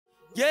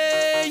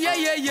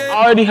I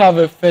already have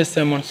a first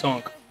sermon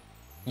song.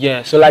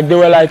 Yeah, so like they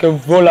were like a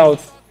rollout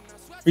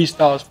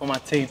freestyles for my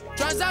tape.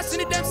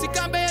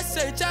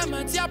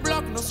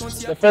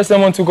 The first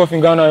sermon took off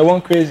in Ghana. It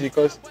went crazy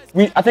because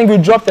I think we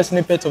dropped a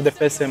snippet of the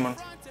first sermon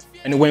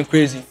and it went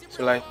crazy.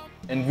 So like,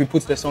 and we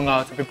put the song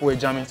out and people were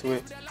jamming to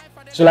it.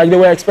 So like they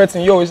were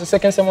expecting, yo, is the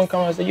second sermon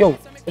coming? I said, yo,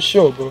 for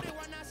sure, bro.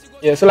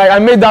 Yeah, so like I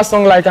made that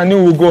song like I knew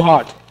it would go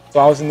hard. So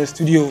I was in the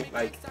studio,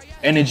 like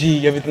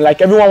energy, everything,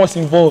 like everyone was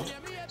involved.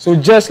 So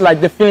just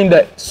like the feeling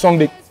that song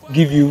they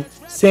give you,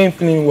 same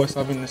feeling was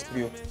having in the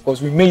studio.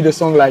 Because we made the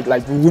song like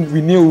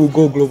we knew we would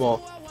go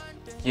global.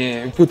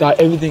 Yeah, we put out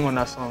everything on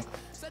that song.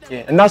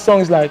 Yeah, and that song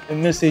is like a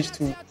message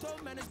to, you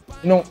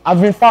know,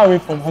 I've been far away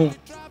from home.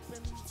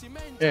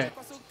 Yeah,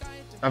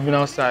 I've been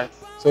outside.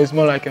 So it's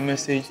more like a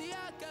message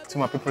to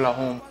my people at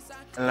home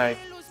and like,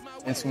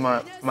 and to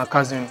my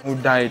cousin who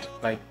died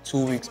like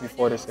 2 weeks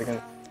before the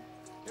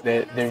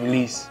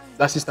release.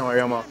 That's Sister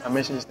Mariama. I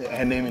mentioned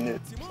her name in the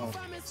song.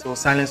 So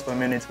silence for a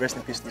minute, rest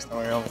in peace, Sister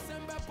Mariama.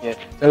 Yeah.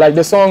 So like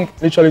the song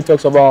literally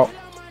talks about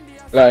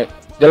like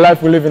the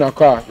life we live in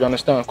Accra, you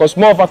understand? Because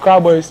more of Accra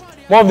boys,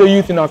 more of the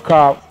youth in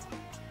Accra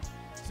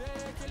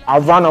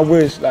are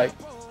runaways, like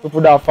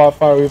people that are far,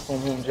 far away from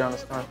home, do you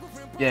understand?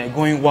 Yeah,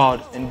 going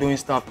wild and doing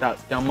stuff that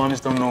their moms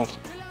don't know.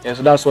 Yeah,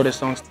 so that's what the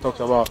song talks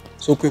about.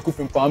 So Kweku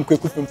Pimpon, I'm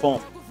Kweku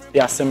Pimpon. They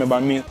are sent by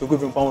me. Kweku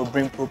Pimpon will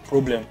bring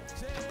problem.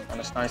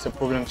 Understand? It's a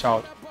problem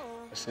child.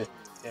 That's it.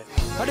 Yeah.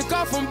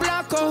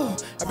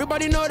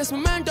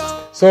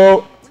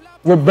 So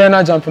with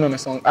Burna jumping on the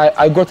song,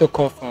 I got a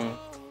call from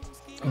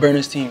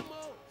Burna's team.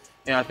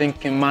 Yeah, I think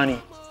Kimani.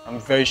 I'm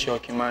very sure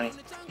Kimani.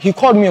 He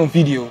called me on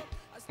video.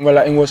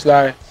 And was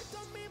like,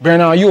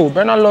 Burna, yo,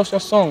 Burna loves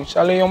your song.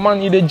 Charlie, your man,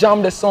 they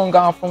jam the song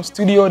out from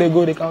studio,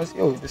 they come say,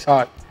 yo, this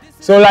hard.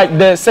 So like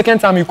the second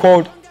time he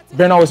called,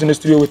 Burna was in the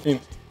studio with him.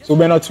 So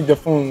Burna took the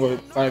phone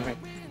with vibing.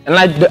 And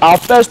like our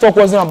first talk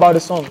wasn't about the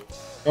song.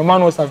 Your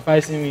man was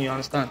advising me, you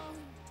understand?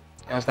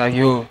 I was like,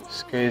 yo,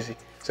 it's crazy.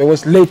 So it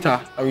was later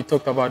that we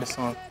talked about the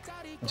song,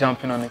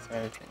 jumping on it and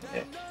everything.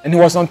 Yeah. And he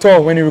was on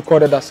tour when he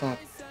recorded that song.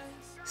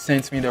 He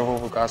sent me the whole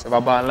vocal. I said,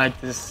 Baba, I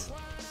like this.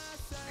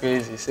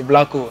 Crazy. It's a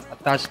black hole, a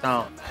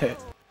touchdown.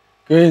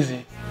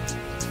 Crazy.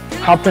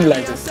 Happened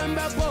like this.